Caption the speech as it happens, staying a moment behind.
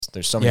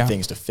There's so many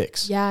things to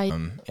fix. Yeah.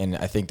 And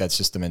I think that's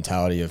just the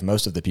mentality of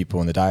most of the people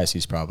in the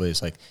diocese probably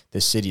is like,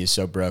 this city is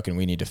so broken,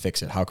 we need to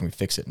fix it. How can we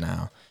fix it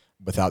now?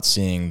 Without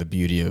seeing the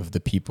beauty of the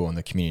people and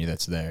the community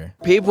that's there.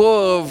 People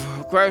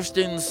of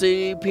Creston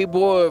City,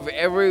 people of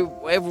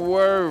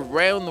everywhere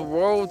around the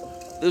world,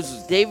 this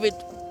is David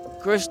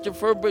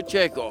Christopher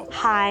Pacheco.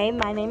 Hi,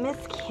 my name is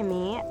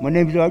Kimmy. My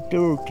name is Arthur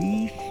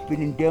Ortiz.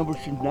 Been in Denver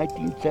since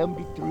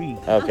 1973.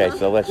 Okay,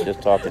 so let's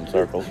just talk in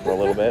circles for a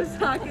little bit. Just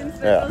talk in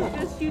circles,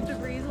 just shoot the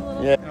breeze a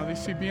little. Yeah. They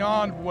see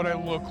beyond what I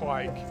look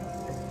like.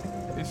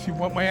 They see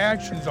what my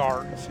actions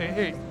are and say,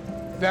 hey,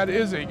 that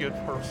is a good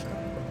person.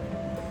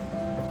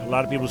 A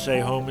lot of people say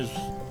home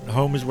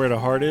is where the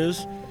heart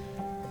is,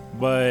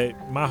 but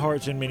my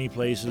heart's in many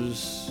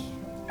places.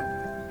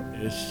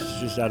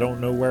 It's just I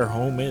don't know where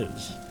home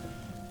is.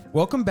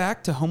 Welcome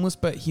back to Homeless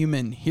But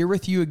Human. Here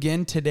with you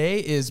again today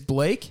is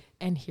Blake.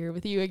 And here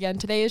with you again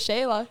today is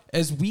Shayla.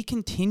 As we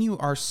continue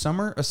our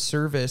Summer of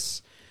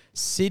Service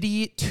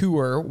city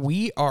tour,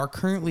 we are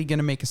currently going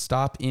to make a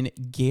stop in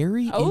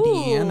Gary,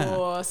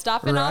 Indiana.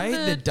 Stopping on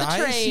the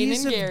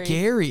Diocese train in of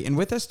Gary. And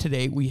with us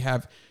today, we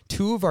have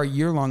two of our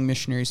year-long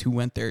missionaries who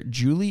went there,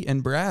 Julie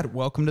and Brad.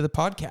 Welcome to the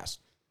podcast.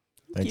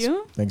 Thanks.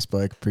 Thanks,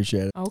 Blake.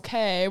 Appreciate it.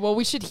 Okay. Well,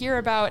 we should hear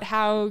about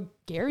how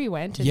Gary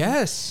went. And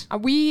yes.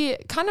 We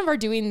kind of are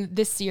doing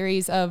this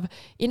series of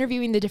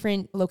interviewing the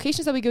different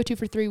locations that we go to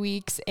for 3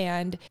 weeks.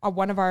 And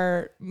one of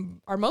our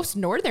most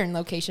northern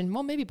location,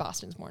 well, maybe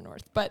Boston's more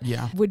north, but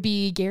would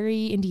be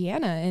Gary,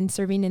 Indiana, and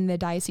serving in the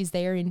diocese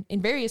there in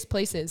various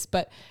places.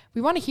 But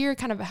we want to hear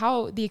kind of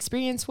how the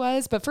experience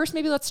was. But first,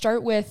 maybe let's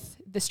start with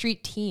the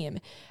street team.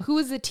 Who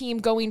was the team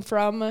going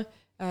from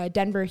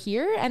Denver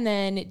here? And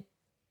then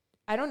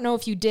I don't know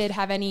if you did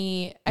have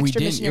any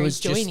extra missionaries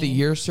joining. It was just the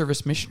year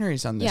service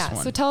missionaries on this one.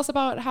 Yeah, so tell us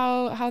about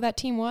how that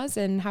team was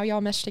and how y'all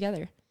meshed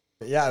together.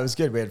 Yeah, it was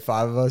good. We had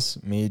 5 of us,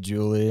 me,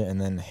 Julie,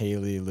 and then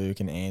Haley, Luke,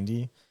 and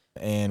Andy.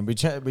 And we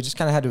just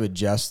kind of had to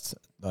adjust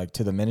like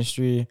to the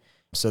ministry.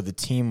 So the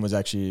team was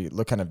actually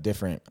look kind of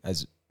different.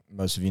 As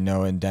most of you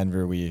know, in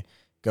Denver, we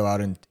go out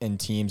in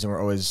teams and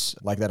we're always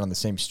like that on the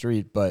same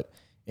street. But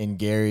in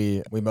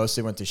Gary, we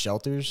mostly went to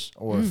shelters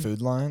or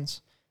food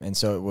lines. And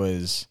so it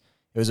was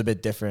a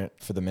bit different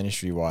for the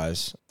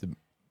ministry-wise.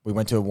 We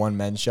went to a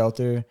one-men's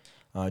shelter,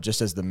 just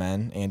as the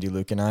men, Andy,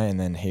 Luke, and I, and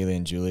then Haley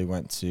and Julie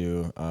went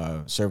to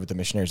serve with the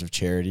Missionaries of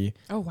Charity.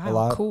 Oh, wow, a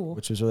lot, cool.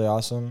 Which was really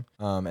awesome.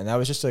 And that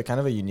was just a kind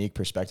of a unique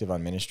perspective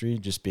on ministry,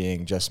 just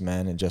being just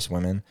men and just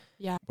women.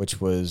 Yeah. It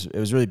was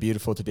really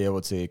beautiful to be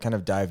able to kind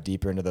of dive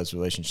deeper into those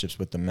relationships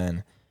with the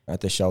men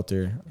at the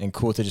shelter, and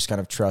cool to just kind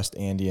of trust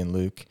Andy and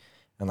Luke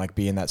and like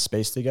be in that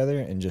space together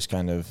and just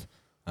kind of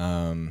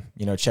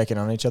check in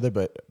on each other,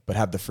 but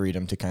have the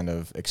freedom to kind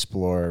of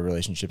explore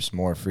relationships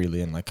more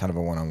freely in like kind of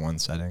a one-on-one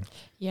setting.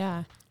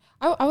 Yeah.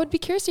 I would be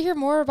curious to hear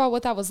more about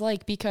what that was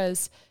like,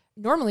 because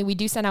normally we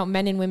do send out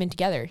men and women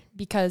together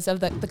because of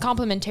the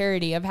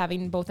complementarity of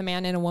having both a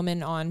man and a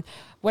woman on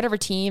whatever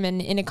team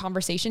and in a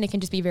conversation. It can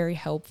just be very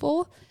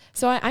helpful.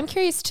 So I'm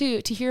curious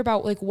to hear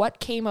about like what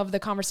came of the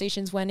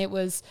conversations when it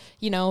was,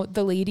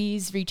 the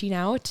ladies reaching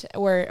out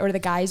or the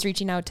guys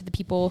reaching out to the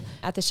people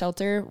at the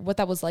shelter, what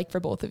that was like for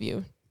both of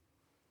you.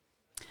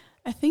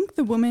 I think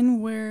the women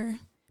were,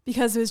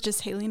 because it was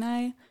just Haley and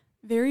I,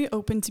 very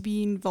open to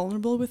being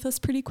vulnerable with us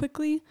pretty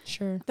quickly.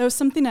 Sure. That was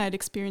something I had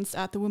experienced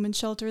at the women's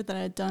shelter that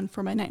I had done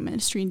for my night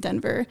ministry in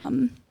Denver.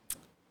 I'm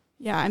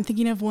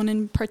thinking of one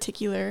in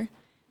particular,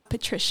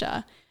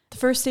 Patricia. The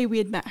first day we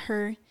had met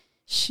her,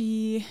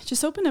 she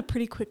just opened up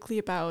pretty quickly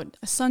about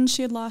a son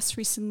she had lost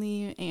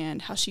recently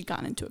and how she'd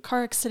gotten into a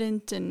car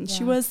accident, and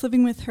she was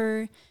living with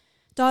her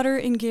daughter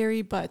in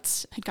Gary,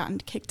 but had gotten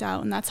kicked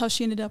out, and that's how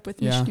she ended up with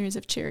Missionaries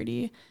of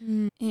Charity.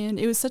 And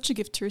it was such a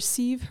gift to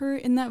receive her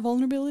in that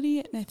vulnerability,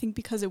 and I think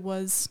because it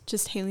was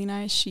just Haley and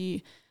I,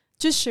 she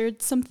just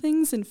shared some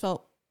things and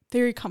felt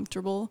very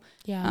comfortable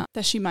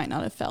that she might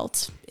not have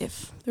felt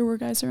if there were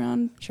guys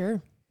around.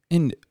 Sure.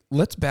 And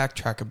let's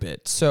backtrack a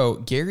bit. So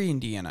Gary,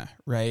 Indiana,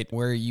 right,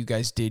 where you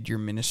guys did your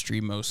ministry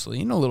mostly,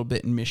 and a little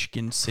bit in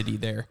Michigan City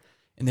there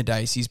in the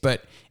diocese,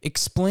 but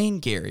explain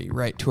Gary,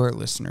 right, to our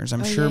listeners.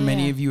 I'm sure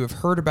many of you have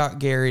heard about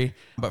Gary,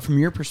 but from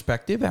your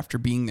perspective after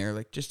being there,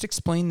 like just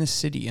explain the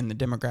city and the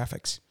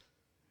demographics.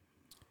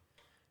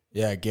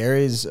 Yeah,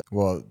 Gary's,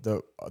 well,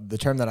 the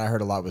term that I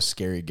heard a lot was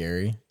Scary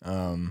Gary.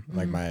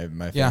 Like my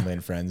family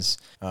and friends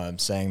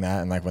saying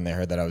that, and like when they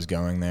heard that I was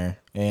going there.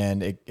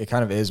 And it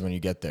kind of is when you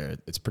get there.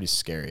 It's pretty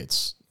scary.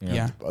 It's,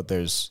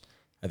 there's,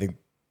 I think,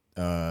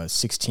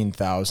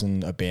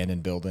 16,000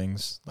 abandoned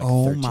buildings, like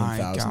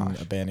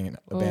 13,000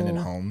 abandoned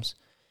homes.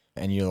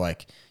 And you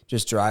like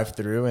just drive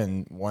through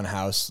and one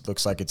house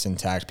looks like it's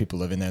intact, people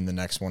living there, and the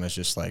next one is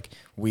just like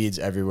weeds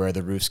everywhere,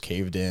 the roof's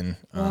caved in.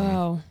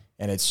 Wow.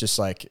 And it's just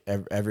like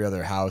every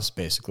other house,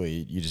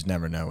 basically, you just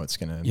never know what's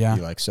going to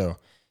be like. So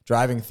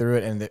driving through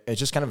it, and it's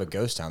just kind of a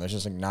ghost town. There's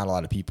just like not a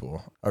lot of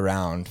people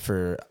around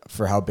for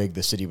how big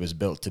the city was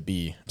built to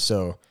be.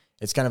 So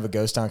it's kind of a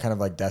ghost town, kind of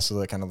like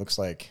desolate, kind of looks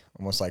like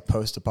almost like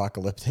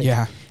post-apocalyptic.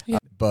 Yeah.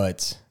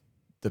 But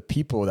the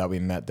people that we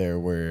met there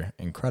were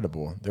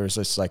incredible. There was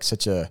just like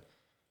such a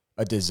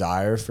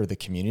desire for the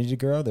community to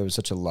grow. There was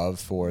such a love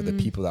for the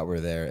people that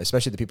were there,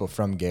 especially the people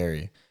from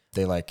Gary.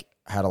 They like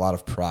had a lot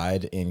of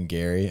pride in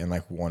Gary and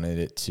like wanted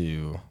it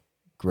to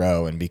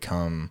grow and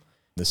become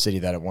the city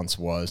that it once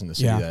was and the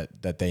city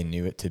that they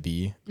knew it to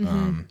be.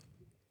 And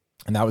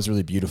that was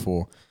really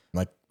beautiful.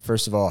 Like,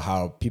 first of all,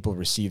 how people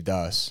received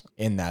us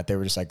in that they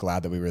were just like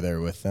glad that we were there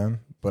with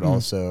them, but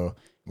also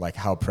like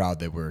how proud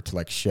they were to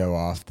like show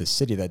off the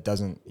city that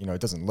doesn't, you know,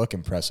 it doesn't look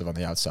impressive on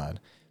the outside.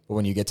 But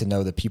when you get to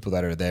know the people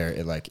that are there,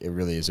 it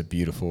really is a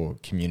beautiful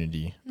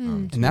community.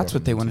 And that's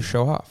what they want to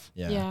show off.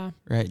 Yeah.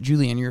 Right.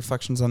 Julie, any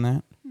reflections on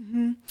that?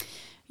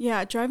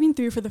 Yeah, driving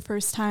through for the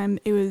first time,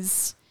 it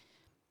was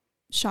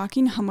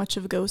shocking how much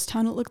of a ghost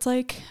town it looked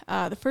like.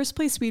 The first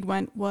place we'd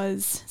went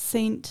was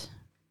St.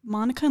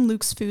 Monica and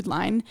Luke's Food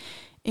Line.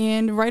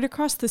 And right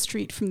across the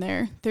street from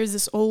there, there's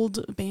this old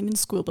abandoned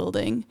school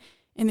building,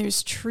 and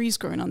there's trees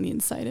growing on the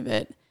inside of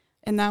it.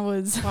 And that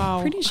was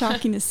pretty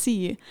shocking to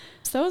see.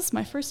 So that was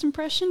my first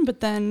impression. But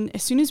then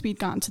as soon as we'd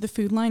gotten to the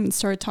food line and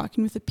started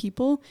talking with the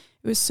people,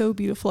 it was so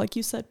beautiful, like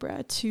you said,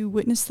 Brad, to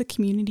witness the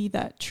community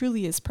that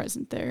truly is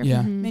present there.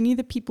 Yeah. Many of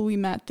the people we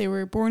met, they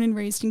were born and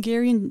raised in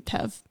Gary and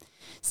have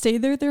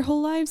stayed there their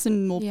whole lives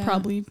and will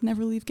probably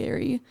never leave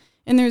Gary.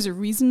 And there's a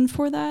reason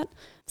for that.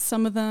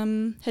 Some of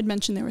them had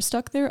mentioned they were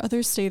stuck there.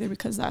 Others stay there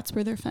because that's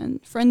where their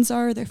friends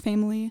are, their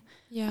family,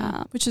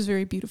 which is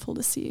very beautiful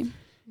to see.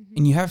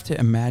 And you have to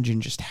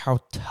imagine just how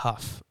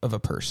tough of a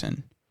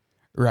person,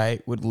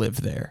 right, would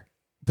live there.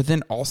 But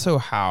then also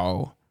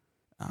how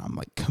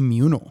like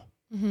communal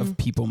of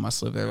people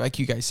must live there. Like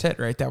you guys said,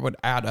 right, that would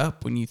add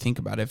up when you think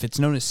about it. If it's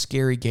known as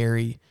Scary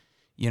Gary,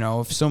 you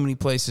know, if so many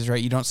places,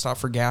 right, you don't stop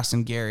for gas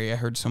in Gary. I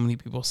heard so many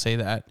people say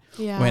that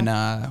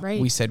when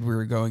we said we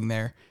were going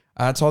there.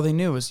 That's all they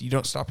knew was you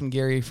don't stop in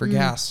Gary for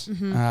gas.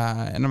 And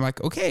I'm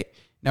like, okay,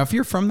 now if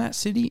you're from that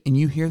city and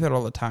you hear that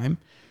all the time,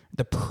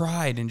 the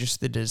pride and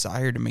just the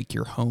desire to make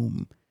your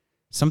home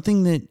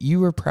something that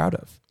you are proud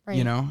of,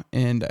 you know?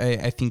 And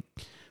I think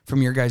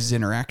from your guys'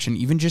 interaction,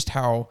 even just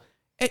how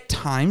at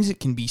times it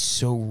can be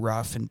so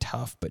rough and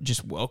tough, but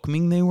just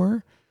welcoming they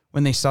were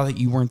when they saw that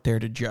you weren't there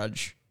to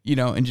judge, you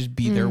know, and just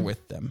be there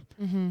with them.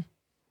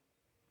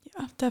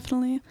 Yeah,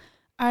 definitely.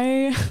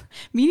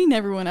 Meeting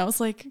everyone, I was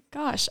like,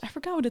 gosh, I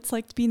forgot what it's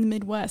like to be in the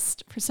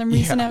Midwest. For some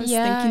reason, I was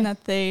thinking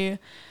that they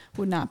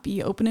would not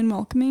be open and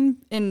welcoming.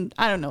 And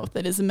I don't know if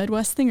that is a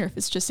Midwest thing or if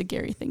it's just a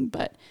Gary thing,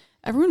 but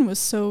everyone was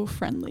so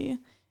friendly.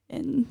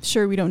 And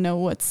sure, we don't know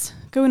what's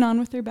going on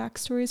with their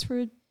backstories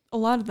for a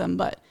lot of them,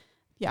 but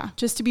yeah,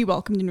 just to be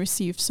welcomed and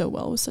received so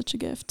well was such a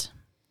gift.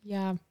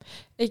 Yeah.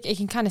 It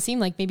can kind of seem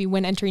like maybe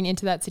when entering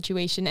into that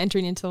situation,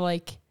 entering into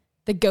like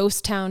the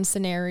ghost town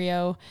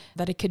scenario,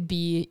 that it could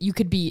be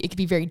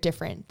very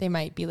different. They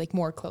might be like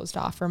more closed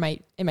off, or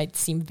it might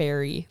seem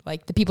very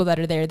like the people that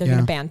are there, they're going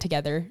to band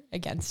together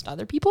against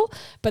other people,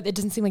 but it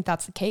doesn't seem like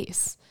that's the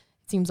case.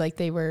 It seems like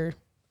they were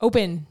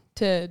open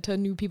to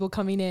new people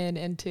coming in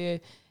and to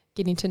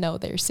getting to know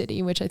their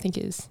city, which I think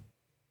is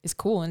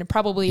cool. And it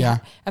probably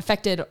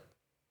affected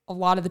a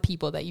lot of the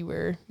people that you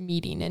were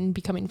meeting and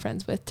becoming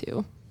friends with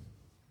too.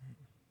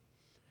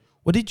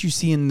 What did you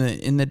see in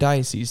the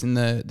diocese, in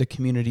the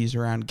communities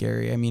around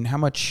Gary? I mean, how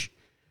much,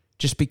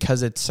 just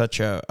because it's such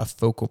a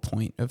focal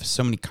point of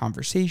so many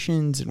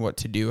conversations and what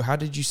to do, how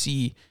did you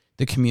see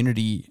the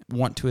community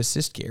want to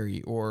assist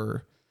Gary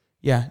or,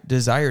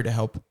 desire to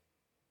help?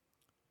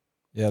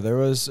 Yeah, there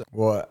was,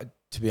 well,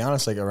 to be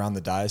honest, like around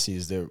the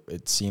diocese,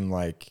 it seemed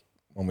like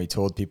when we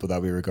told people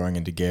that we were going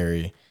into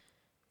Gary,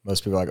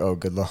 most people were like, oh,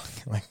 good luck.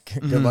 Like,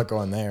 good luck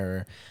going there.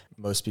 Or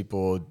most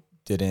people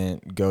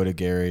didn't go to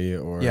Gary,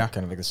 or kind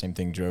of like the same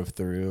thing, drove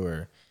through,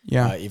 or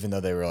even though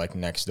they were like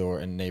next door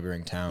in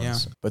neighboring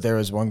towns. But there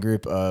was one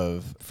group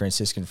of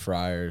Franciscan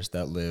friars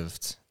that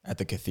lived at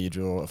the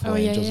Cathedral of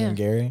Holy Angels in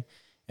Gary,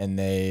 and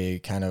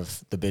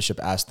the bishop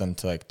asked them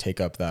to like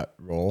take up that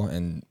role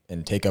and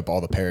take up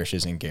all the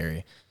parishes in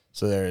Gary.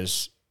 So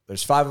there's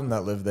 5 of them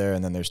that live there,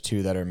 and then there's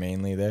 2 that are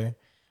mainly there,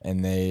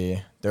 and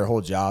their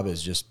whole job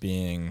is just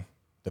being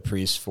the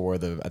priest for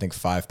I think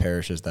 5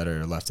 parishes that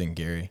are left in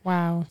Gary.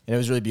 Wow. And it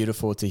was really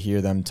beautiful to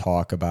hear them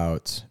talk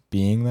about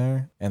being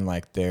there and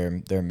like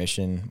their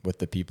mission with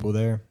the people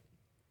there.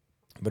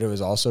 But it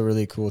was also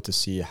really cool to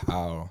see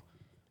how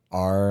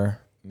our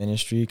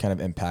ministry kind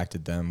of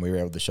impacted them. We were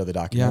able to show the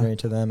documentary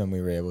to them, and we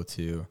were able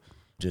to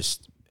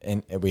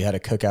and we had a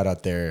cookout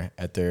out there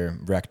at their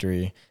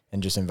rectory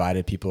and just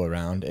invited people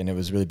around. And it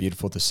was really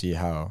beautiful to see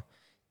how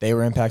they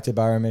were impacted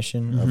by our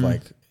mission of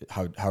like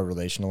how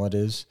relational it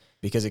is.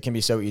 Because it can be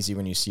so easy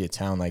when you see a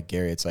town like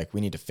Gary, it's like, we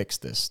need to fix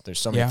this. There's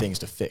so many things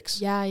to fix.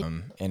 Yeah.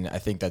 And I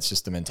think that's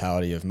just the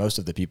mentality of most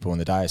of the people in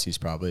the diocese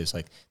probably, is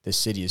like, this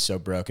city is so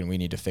broken, we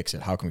need to fix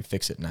it. How can we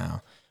fix it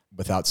now?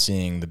 Without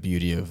seeing the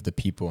beauty of the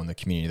people and the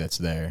community that's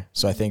there.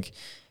 So I think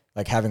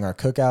like having our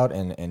cookout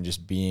and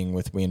just being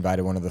we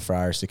invited one of the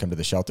friars to come to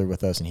the shelter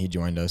with us, and he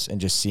joined us, and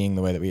just seeing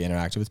the way that we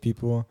interacted with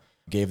people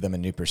gave them a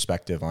new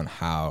perspective on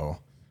how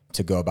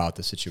to go about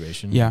the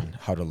situation Yeah. and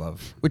how to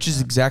love. Which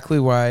is exactly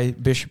why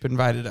Bishop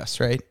invited us,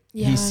 right?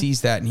 Yeah. He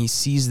sees that and he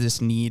sees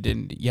this need,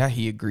 and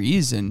he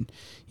agrees. And,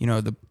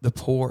 the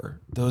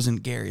poor, those in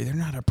Gary, they're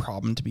not a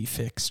problem to be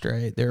fixed,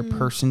 right? They're a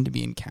person to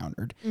be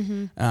encountered.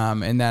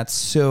 And that's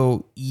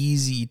so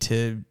easy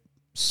to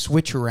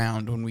switch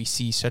around when we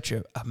see such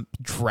a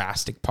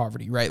drastic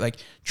poverty, right? Like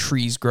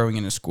trees growing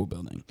in a school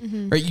building,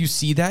 right? You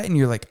see that and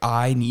you're like,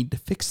 I need to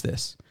fix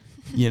this.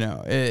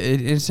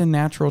 It's a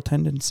natural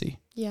tendency.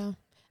 Yeah.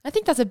 I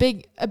think that's a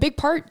big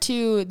part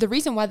to the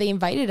reason why they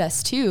invited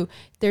us to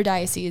their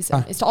diocese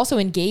is to also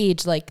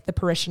engage like the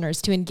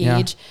parishioners, to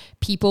engage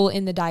people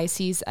in the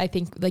diocese. I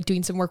think like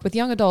doing some work with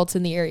young adults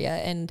in the area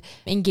and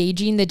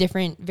engaging the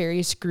different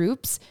various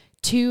groups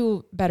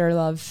to better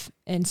love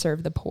and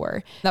serve the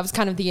poor. That was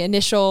kind of the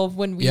initial,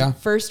 when we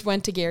first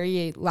went to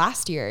Gary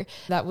last year,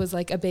 that was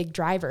like a big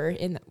driver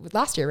in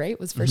last year, right? It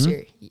was first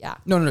year. Yeah.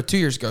 No, 2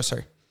 years ago.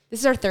 Sorry. This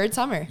is our third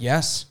summer.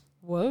 Yes.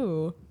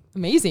 Whoa.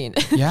 Amazing.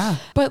 Yeah.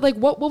 But like,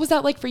 what was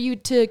that like for you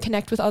to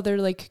connect with other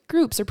like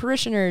groups or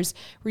parishioners?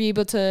 Were you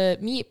able to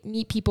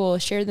meet people,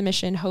 share the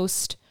mission,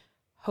 host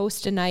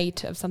a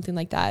night of something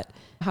like that?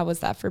 How was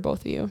that for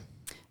both of you?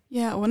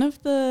 Yeah, one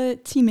of the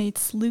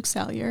teammates, Luke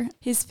Salyer,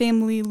 his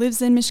family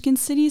lives in Michigan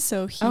City,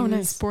 so he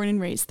was born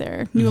and raised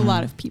there, knew a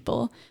lot of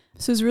people.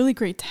 So it was really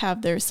great to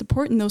have their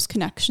support and those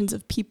connections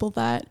of people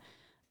that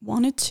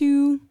wanted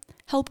to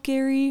help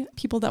Gary,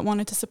 people that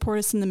wanted to support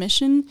us in the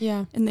mission,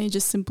 and they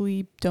just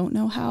simply don't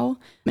know how.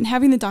 And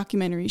having the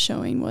documentary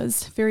showing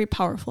was very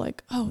powerful,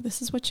 like, oh,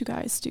 this is what you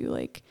guys do.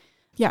 Like,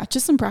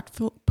 just some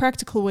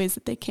practical ways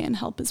that they can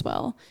help as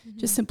well.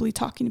 Just simply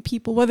talking to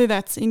people, whether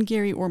that's in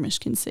Gary or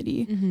Michigan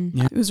City.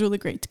 It was really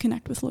great to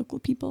connect with local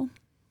people.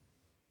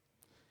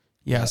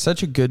 Yeah,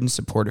 such a good and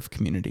supportive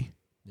community.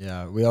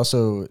 Yeah, we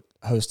also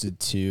hosted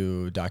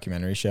 2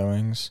 documentary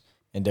showings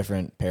in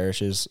different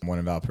parishes, one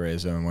in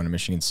Valparaiso and one in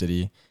Michigan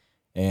City.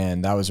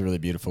 And that was a really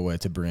beautiful way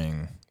to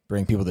bring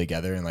people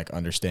together and like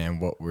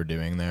understand what we're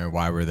doing there,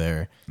 why we're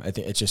there. I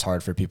think it's just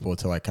hard for people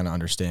to like kind of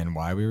understand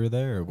why we were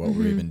there or what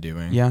we're even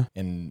doing. Yeah.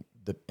 And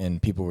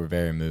people were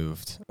very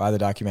moved by the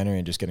documentary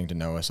and just getting to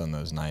know us on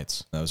those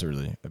nights. That was a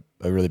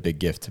really big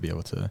gift to be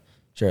able to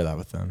share that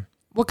with them.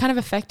 What kind of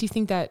effect do you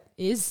think that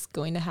is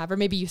going to have? Or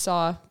maybe you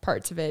saw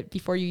parts of it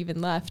before you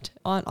even left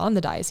on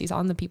the diocese,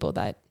 on the people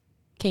that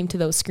came to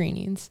those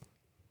screenings.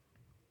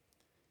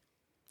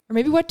 Or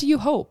maybe what do you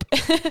hope?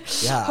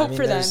 Yeah, hope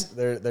for them.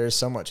 There's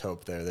so much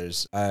hope there.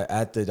 There's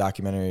at the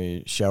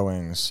documentary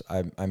showings,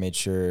 I made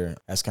sure,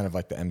 as kind of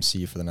like the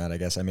MC for the night, I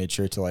guess, I made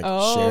sure to like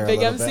share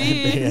big a little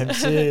MC. bit. Big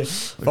MC.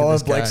 Follow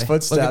Blake's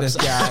footsteps. Look at this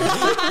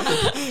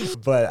guy.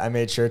 But I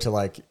made sure to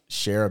like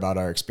share about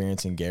our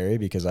experience in Gary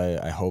because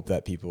I hope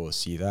that people will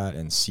see that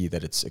and see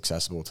that it's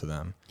accessible to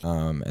them,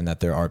 and that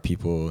there are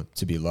people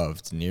to be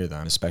loved near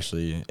them,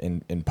 especially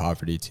in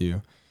poverty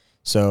too.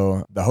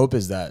 So the hope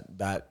is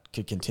that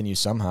could continue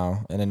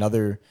somehow. And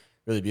another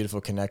really beautiful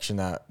connection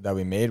that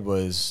we made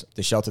was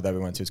the shelter that we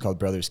went to. It's called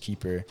Brothers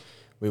Keeper.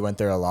 We went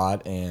there a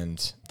lot,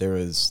 and there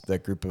was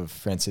that group of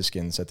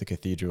Franciscans at the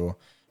cathedral.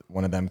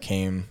 One of them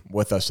came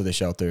with us to the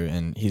shelter,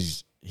 and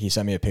he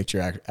sent me a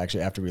picture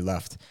actually after we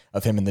left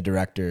of him and the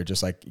director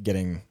just like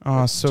getting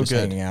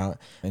hanging out.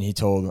 And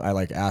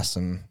I asked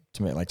him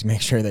to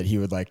make sure that he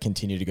would like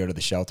continue to go to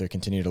the shelter,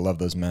 continue to love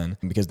those men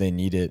because they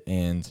need it.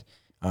 And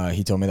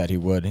he told me that he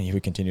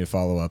would continue to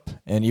follow up.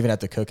 And even at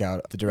the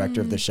cookout, the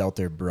director of the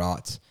shelter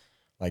brought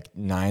like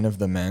 9 of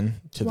the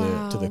men to the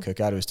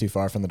cookout. It was too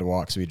far from them to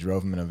walk, so we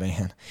drove them in a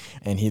van.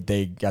 And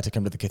they got to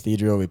come to the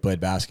cathedral. We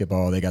played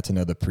basketball. They got to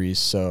know the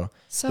priests. So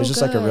there's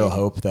just like a real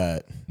hope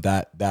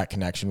that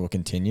connection will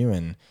continue.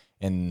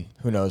 And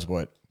who knows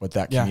what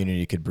that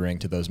community could bring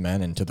to those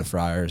men and to the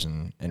friars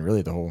and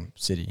really the whole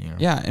city. You know?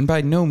 Yeah, and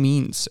by no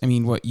means, I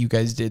mean, what you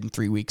guys did in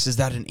 3 weeks, is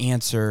that an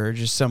answer or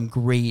just some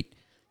great,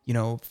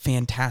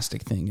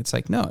 fantastic thing? It's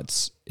like, no,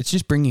 it's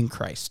just bringing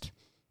Christ,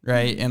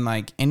 right? And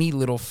like any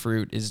little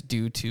fruit is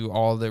due to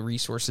all the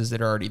resources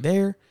that are already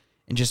there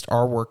and just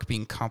our work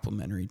being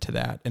complementary to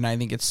that. And I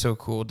think it's so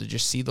cool to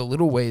just see the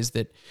little ways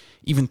that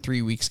even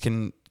 3 weeks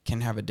can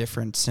have a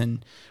difference.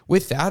 And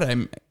with that,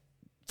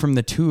 from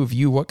the two of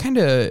you, what kind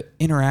of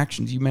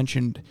interactions? You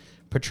mentioned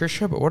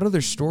Patricia, but what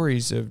other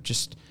stories of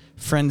just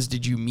friends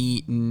did you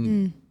meet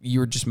and you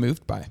were just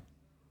moved by?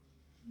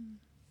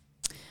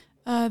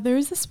 There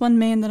was this one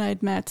man that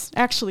I'd met.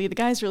 Actually, the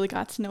guys really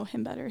got to know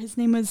him better. His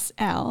name was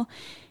Al.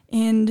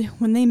 And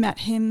when they met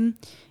him,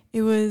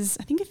 it was,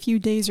 I think, a few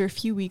days or a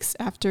few weeks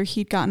after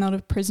he'd gotten out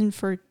of prison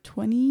for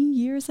 20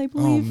 years, I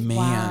believe. Oh, man.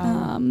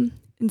 Wow.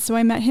 And so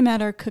I met him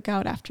at our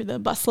cookout after the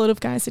busload of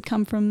guys had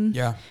come from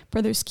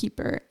Brothers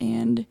Keeper.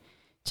 And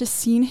just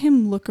seeing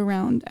him look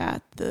around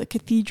at the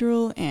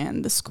cathedral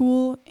and the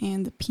school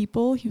and the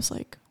people, he was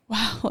like,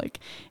 wow, like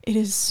it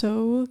is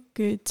so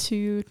good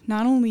to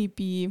not only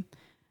be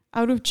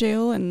out of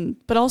jail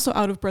but also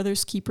out of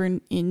Brothers Keeper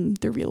in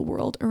the real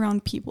world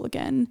around people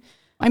again.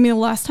 I mean, the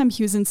last time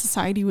he was in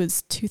society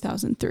was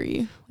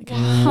 2003. Like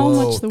how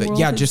much the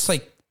world just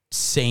like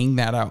saying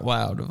that out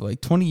loud of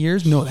like 20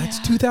 years. No, that's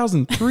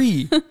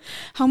 2003.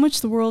 How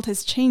much the world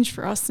has changed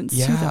for us since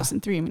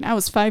 2003. I mean, I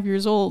was 5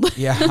 years old.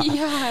 Yeah.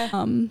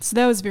 So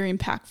that was very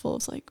impactful.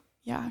 It's like,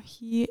 yeah,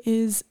 he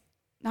is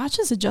not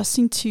just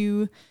adjusting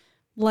to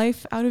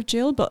life out of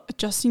jail, but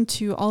adjusting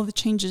to all the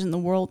changes in the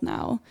world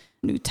now.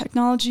 New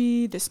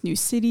technology, this new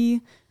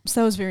city.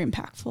 So that was very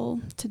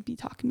impactful to be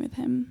talking with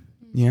him.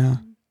 Yeah.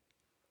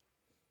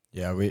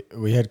 Yeah,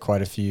 we had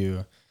quite a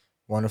few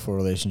wonderful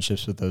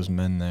relationships with those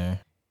men there.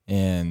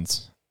 And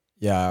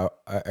yeah,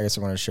 I guess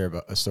I want to share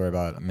a story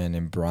about a man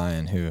named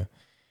Brian who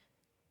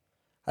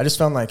I just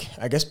found like,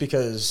 I guess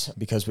because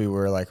we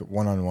were like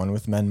one-on-one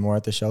with men more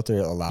at the shelter,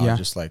 it allowed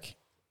just like,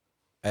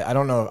 I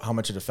don't know how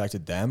much it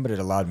affected them, but it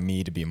allowed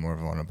me to be more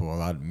vulnerable,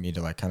 allowed me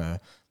to like kind of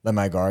let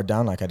my guard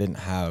down. Like I didn't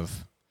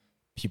have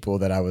people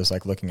that I was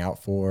like looking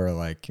out for, or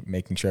like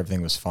making sure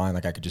everything was fine.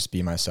 Like I could just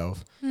be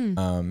myself.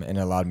 And it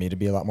allowed me to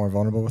be a lot more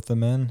vulnerable with the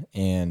men.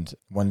 And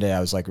one day I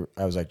was like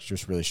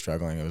just really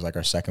struggling. It was like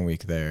our second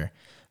week there,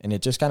 and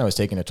it just kind of was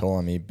taking a toll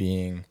on me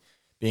being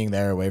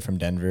there away from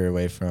Denver,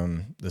 away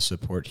from the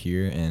support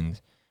here. And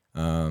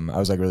I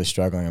was like really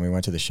struggling, and we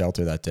went to the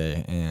shelter that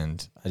day,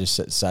 and I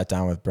just sat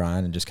down with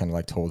Brian and just kind of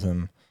like told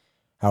him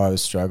how I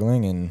was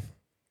struggling. And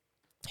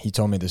he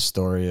told me this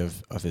story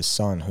of his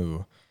son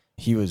who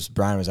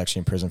Brian was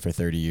actually in prison for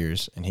 30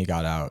 years, and he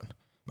got out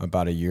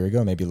about a year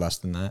ago, maybe less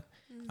than that.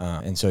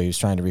 And so he was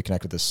trying to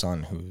reconnect with his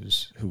son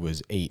who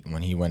was 8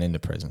 when he went into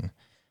prison.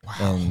 Wow.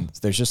 And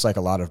there's just like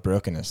a lot of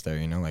brokenness there,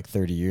 like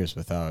 30 years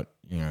without,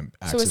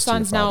 access. So his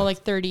son's now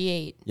like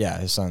 38. Yeah,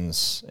 his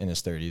son's in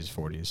his 30s,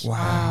 40s.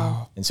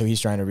 Wow. And so he's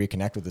trying to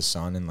reconnect with his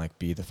son and like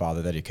be the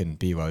father that he couldn't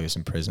be while he was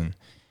in prison.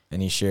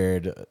 And he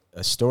shared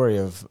a story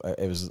of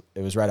it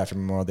was right after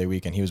Memorial Day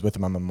weekend. He was with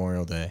him on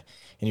Memorial Day,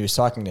 and he was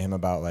talking to him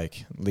about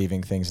like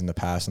leaving things in the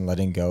past and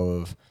letting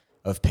go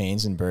of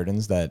pains and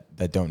burdens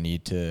that don't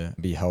need to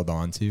be held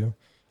on to.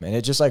 And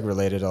it just like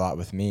related a lot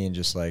with me, and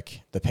just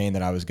like the pain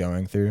that I was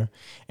going through,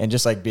 and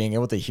just like being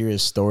able to hear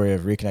his story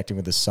of reconnecting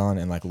with his son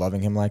and like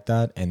loving him like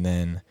that, and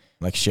then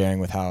like sharing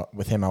with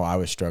him how I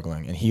was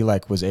struggling. And he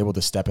like was able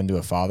to step into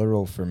a father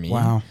role for me.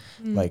 Wow.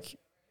 Like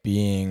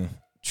being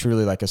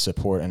truly like a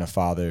support and a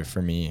father for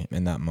me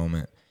in that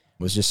moment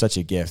was just such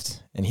a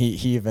gift. And he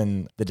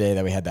even the day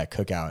that we had that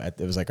cookout,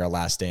 it was like our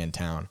last day in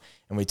town,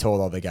 and we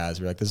told all the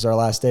guys, we're like, this is our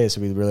last day, so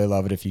we'd really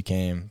love it if you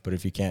came, but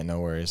if you can't, no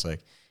worries.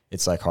 Like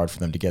it's like hard for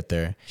them to get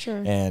there.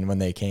 Sure. And when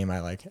they came,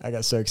 I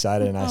got so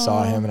excited, and I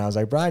saw him, and I was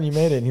like, Brian, you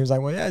made it. And he was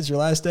like, well, yeah, it's your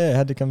last day. I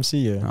had to come see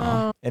you.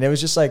 And it was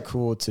just like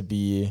cool to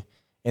be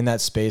in that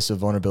space of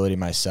vulnerability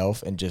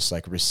myself, and just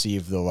like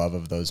receive the love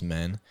of those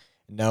men,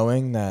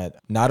 knowing that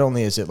not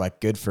only is it like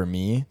good for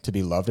me to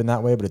be loved in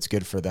that way, but it's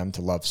good for them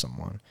to love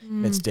someone.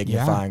 It's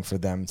dignifying for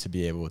them to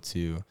be able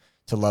to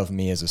love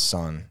me as a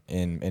son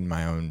in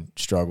my own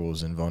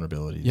struggles and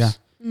vulnerabilities. Yeah.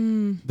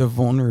 The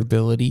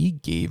vulnerability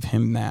gave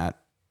him that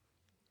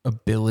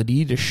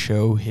ability to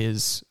show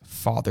his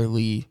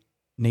fatherly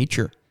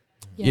nature,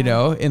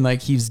 and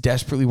like he's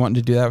desperately wanting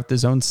to do that with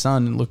his own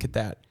son. And look at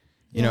that,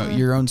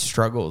 your own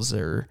struggles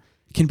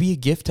can be a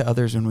gift to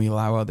others when we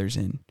allow others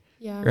in.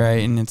 Yeah. Right.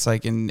 And it's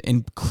like,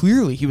 and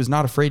clearly he was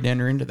not afraid to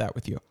enter into that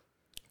with you.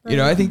 Right.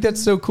 I think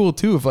that's so cool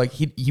too. If like,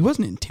 he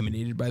wasn't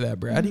intimidated by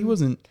that, Brad. He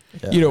wasn't,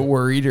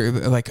 worried or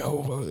like,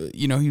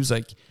 he was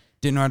like,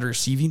 didn't know how to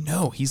receive you.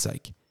 No, he's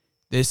like,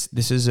 this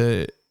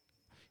is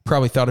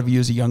probably thought of you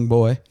as a young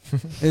boy.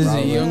 As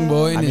a young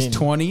boy in his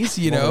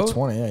 20s,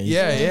 20,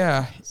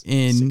 yeah.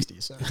 And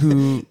 60, so.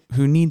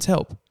 who needs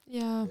help.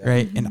 Yeah.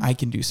 Right. And I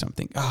can do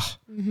something.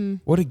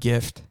 What a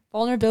gift.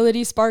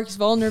 Vulnerability sparks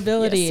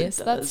vulnerability. Yes,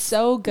 so that's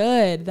so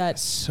good.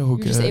 That's so you're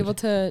good. just able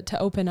to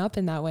open up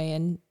in that way,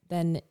 and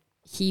then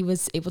he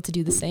was able to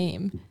do the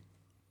same.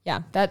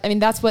 Yeah,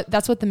 that's what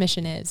the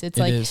mission is.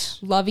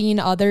 It's loving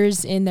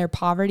others in their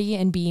poverty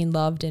and being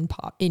loved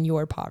in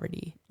your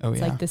poverty.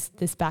 It's like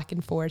this back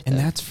and forth. And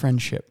that's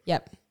friendship.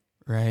 Yep.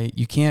 Right.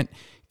 You can't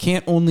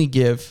only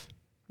give,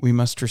 we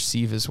must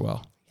receive as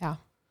well. Yeah.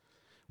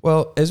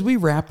 Well, as we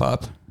wrap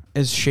up,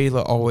 as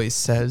Shayla always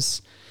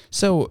says,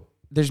 so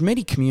there's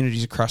many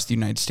communities across the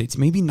United States,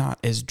 maybe not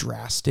as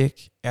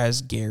drastic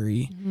as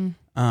Gary,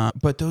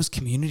 but those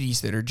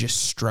communities that are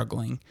just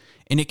struggling,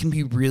 and it can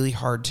be really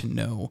hard to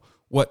know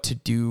what to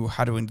do,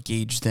 how to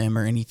engage them,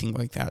 or anything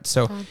like that.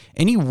 So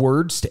any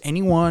words to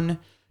anyone,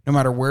 no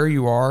matter where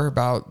you are,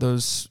 about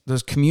those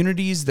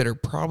communities that are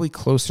probably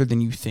closer than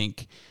you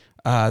think,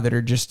 that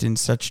are just in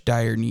such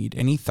dire need?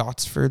 Any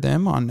thoughts for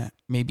them on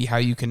maybe how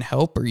you can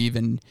help, or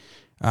even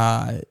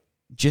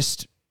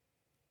just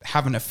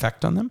have an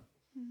effect on them?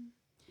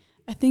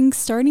 I think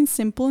starting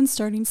simple and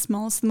starting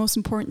small is the most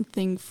important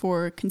thing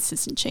for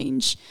consistent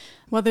change.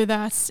 Whether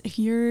that's if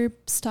you're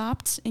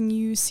stopped and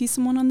you see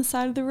someone on the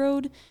side of the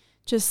road,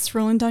 just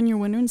rolling down your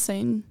window and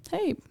saying,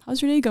 hey,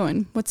 how's your day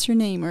going? What's your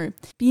name? Or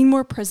being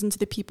more present to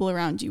the people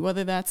around you,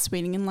 whether that's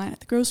waiting in line at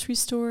the grocery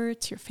store,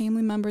 to your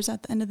family members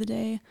at the end of the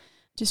day.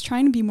 Just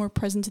trying to be more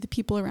present to the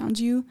people around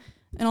you.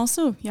 And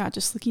also,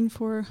 just looking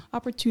for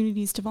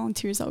opportunities to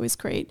volunteer is always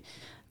great.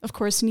 of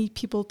course, you need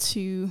people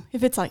to,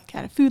 if it's like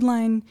at a food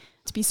line,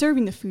 to be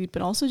serving the food,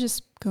 but also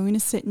just going to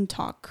sit and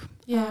talk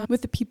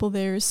with the people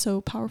there is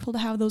so powerful to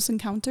have those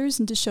encounters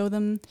and to show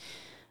them,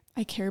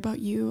 I care about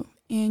you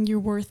and you're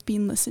worth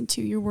being listened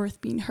to, you're worth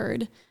being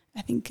heard,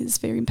 I think is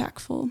very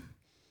impactful.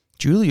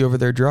 Julie over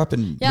there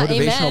dropping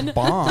motivational amen.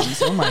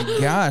 bombs. Oh my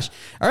gosh.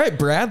 All right,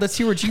 Brad, let's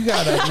hear what you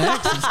got up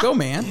next. Let's go,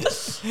 man.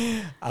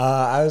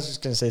 I was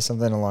just going to say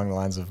something along the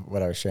lines of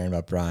what I was sharing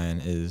about Brian,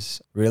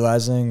 is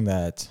realizing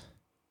that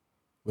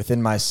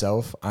within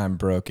myself, I'm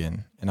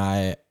broken and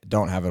I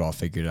don't have it all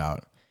figured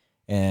out.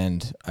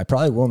 And I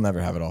probably will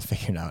never have it all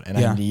figured out. And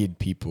I need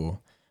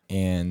people.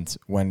 And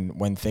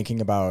when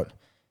thinking about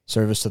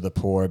service to the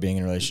poor, being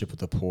in a relationship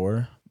with the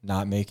poor,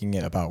 not making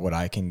it about what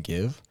I can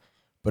give,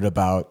 but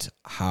about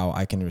how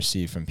I can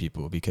receive from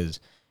people, because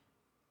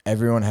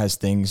everyone has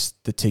things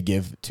to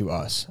give to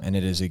us, and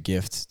it is a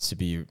gift to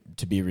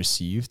be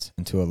received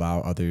and to allow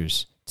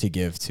others to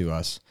give to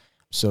us.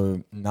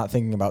 So not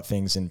thinking about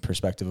things in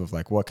perspective of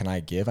like, what can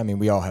I give? I mean,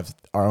 we all have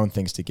our own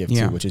things to give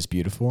to, which is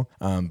beautiful.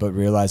 But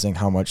realizing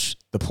how much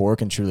the poor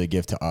can truly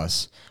give to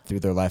us through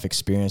their life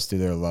experience, through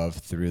their love,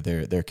 through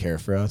their care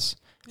for us,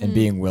 and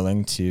being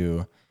willing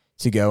to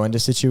go into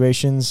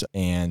situations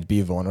and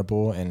be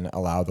vulnerable and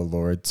allow the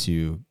Lord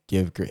to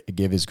give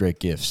his great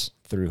gifts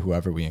through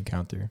whoever we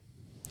encounter.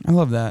 I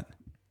love that.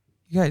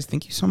 You guys,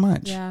 thank you so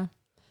much. Yeah.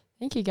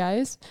 Thank you,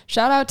 guys.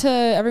 Shout out to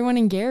everyone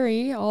in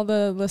Gary, all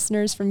the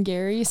listeners from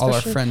Gary. All our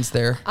friends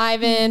there.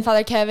 Ivan,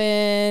 Father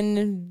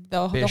Kevin,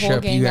 the whole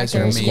gang. You guys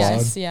are amazing.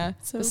 Yes, yeah.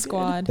 So the good.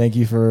 squad. Thank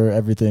you for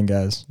everything,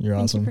 guys. You're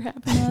awesome. Thank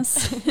you for having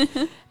us.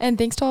 And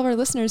thanks to all of our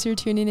listeners who are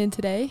tuning in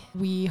today.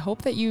 We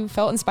hope that you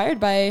felt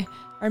inspired by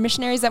our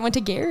missionaries that went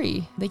to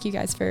Gary. Thank you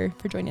guys for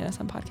joining us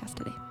on podcast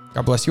today.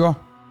 God bless you all.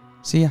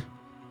 See ya.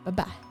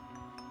 Bye-bye.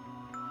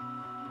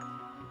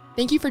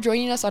 Thank you for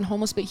joining us on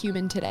Homeless But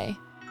Human today.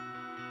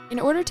 In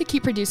order to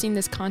keep producing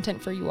this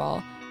content for you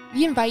all,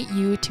 we invite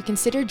you to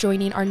consider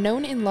joining our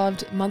known and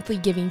loved monthly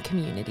giving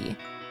community.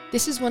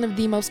 This is one of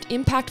the most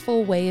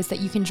impactful ways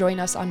that you can join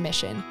us on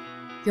mission.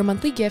 Your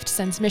monthly gift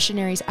sends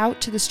missionaries out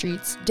to the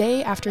streets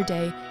day after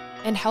day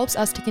and helps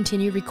us to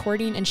continue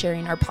recording and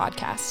sharing our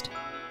podcast.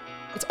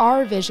 It's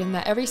our vision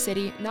that every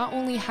city not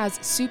only has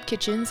soup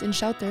kitchens and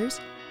shelters,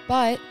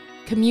 but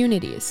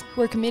communities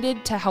who are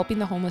committed to helping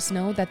the homeless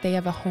know that they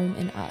have a home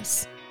in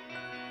us.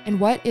 And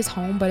what is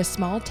home but a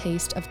small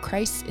taste of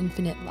Christ's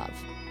infinite love?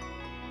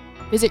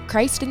 Visit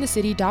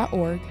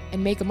christinthecity.org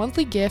and make a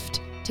monthly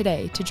gift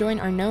today to join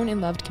our known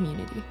and loved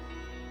community.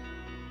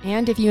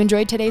 And if you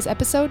enjoyed today's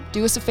episode,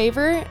 do us a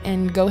favor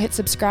and go hit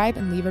subscribe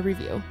and leave a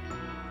review.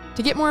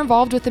 To get more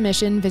involved with the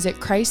mission, visit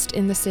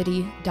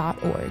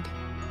christinthecity.org.